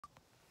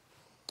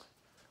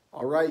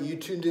All right, you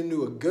tuned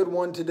into a good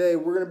one today.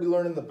 We're going to be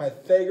learning the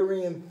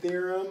Pythagorean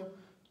Theorem,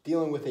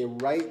 dealing with a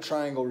right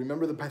triangle.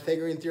 Remember, the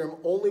Pythagorean Theorem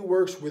only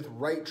works with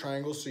right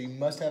triangles, so you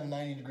must have a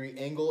 90-degree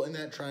angle in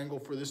that triangle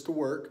for this to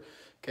work,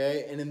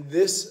 okay? And in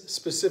this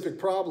specific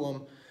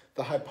problem,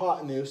 the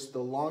hypotenuse, the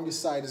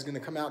longest side, is going to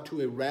come out to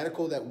a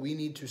radical that we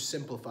need to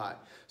simplify.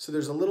 So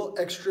there's a little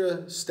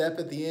extra step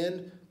at the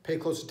end. Pay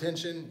close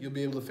attention. You'll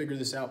be able to figure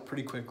this out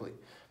pretty quickly.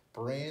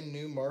 Brand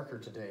new marker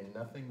today,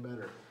 nothing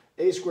better.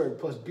 A squared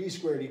plus B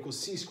squared equals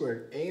C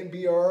squared. A and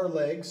B are our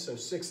legs, so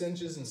 6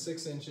 inches and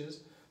 6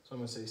 inches. So I'm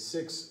going to say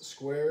 6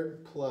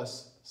 squared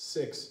plus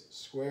 6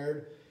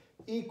 squared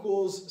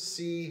equals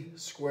C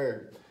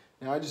squared.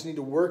 Now I just need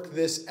to work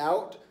this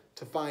out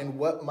to find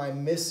what my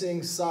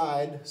missing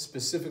side,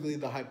 specifically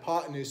the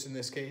hypotenuse in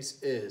this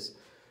case, is.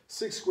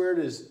 6 squared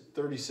is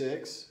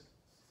 36,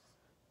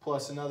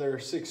 plus another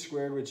 6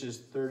 squared, which is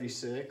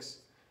 36,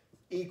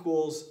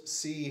 equals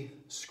C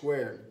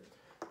squared.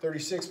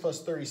 36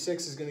 plus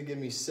 36 is going to give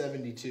me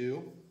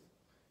 72,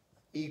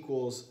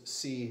 equals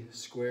C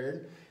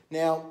squared.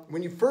 Now,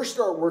 when you first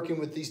start working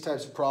with these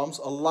types of problems,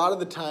 a lot of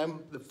the time,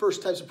 the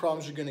first types of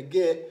problems you're going to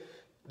get,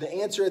 the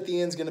answer at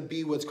the end is going to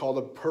be what's called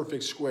a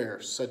perfect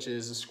square, such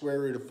as the square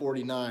root of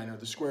 49, or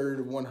the square root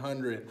of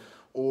 100,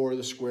 or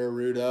the square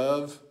root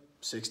of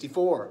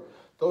 64.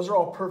 Those are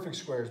all perfect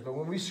squares, but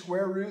when we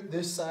square root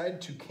this side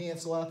to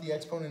cancel out the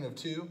exponent of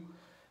 2,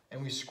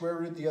 and we square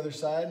root the other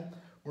side,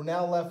 we're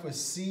now left with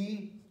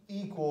C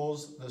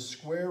equals the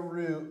square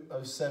root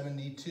of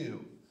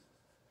 72.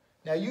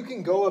 Now you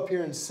can go up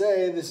here and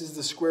say this is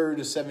the square root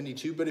of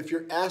 72, but if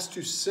you're asked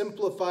to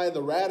simplify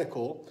the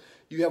radical,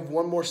 you have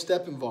one more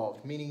step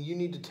involved, meaning you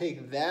need to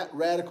take that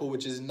radical,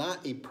 which is not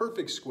a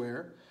perfect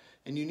square,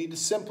 and you need to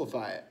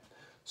simplify it.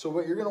 So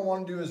what you're going to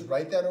want to do is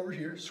write that over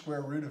here,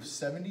 square root of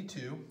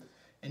 72,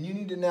 and you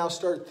need to now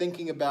start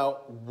thinking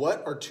about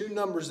what are two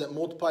numbers that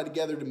multiply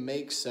together to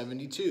make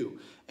 72.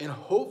 And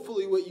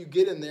hopefully what you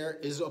get in there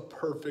is a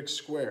perfect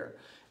square.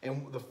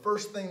 And the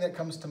first thing that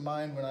comes to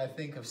mind when I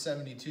think of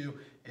 72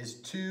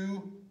 is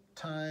 2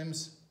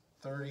 times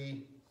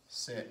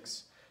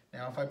 36.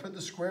 Now if I put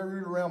the square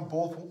root around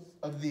both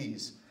of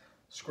these,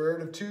 square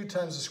root of 2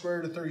 times the square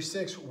root of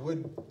 36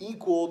 would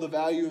equal the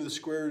value of the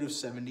square root of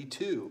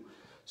 72.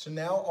 So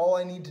now all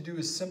I need to do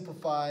is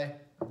simplify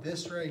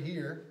this right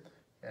here,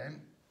 okay?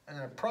 And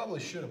I probably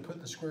should have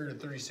put the square root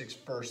of 36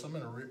 first. I'm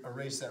going to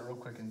erase that real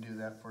quick and do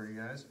that for you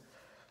guys.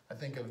 I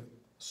think of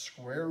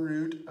square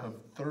root of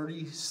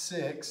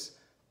 36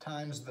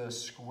 times the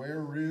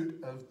square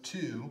root of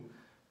 2.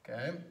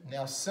 Okay,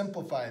 now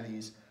simplify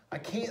these. I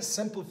can't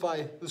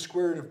simplify the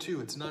square root of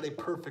 2. It's not a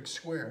perfect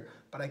square,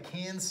 but I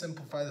can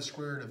simplify the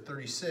square root of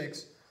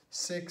 36.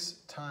 6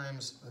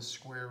 times the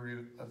square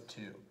root of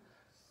 2.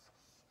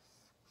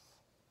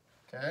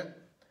 Okay,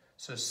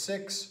 so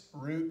 6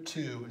 root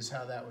 2 is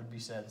how that would be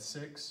said.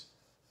 6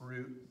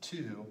 root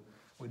 2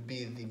 would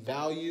be the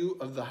value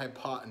of the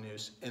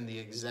hypotenuse and the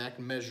exact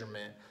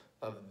measurement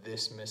of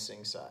this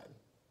missing side.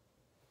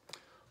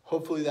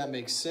 Hopefully that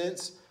makes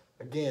sense.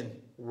 Again,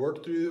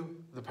 work through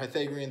the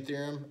Pythagorean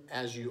theorem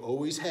as you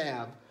always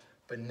have,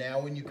 but now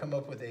when you come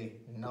up with a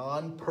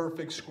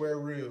non-perfect square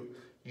root,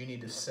 you need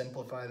to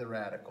simplify the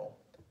radical.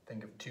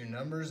 Think of two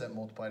numbers that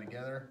multiply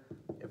together.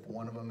 If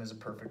one of them is a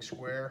perfect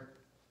square,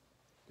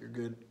 you're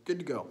good to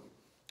go.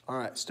 All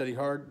right, study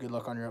hard. Good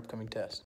luck on your upcoming test.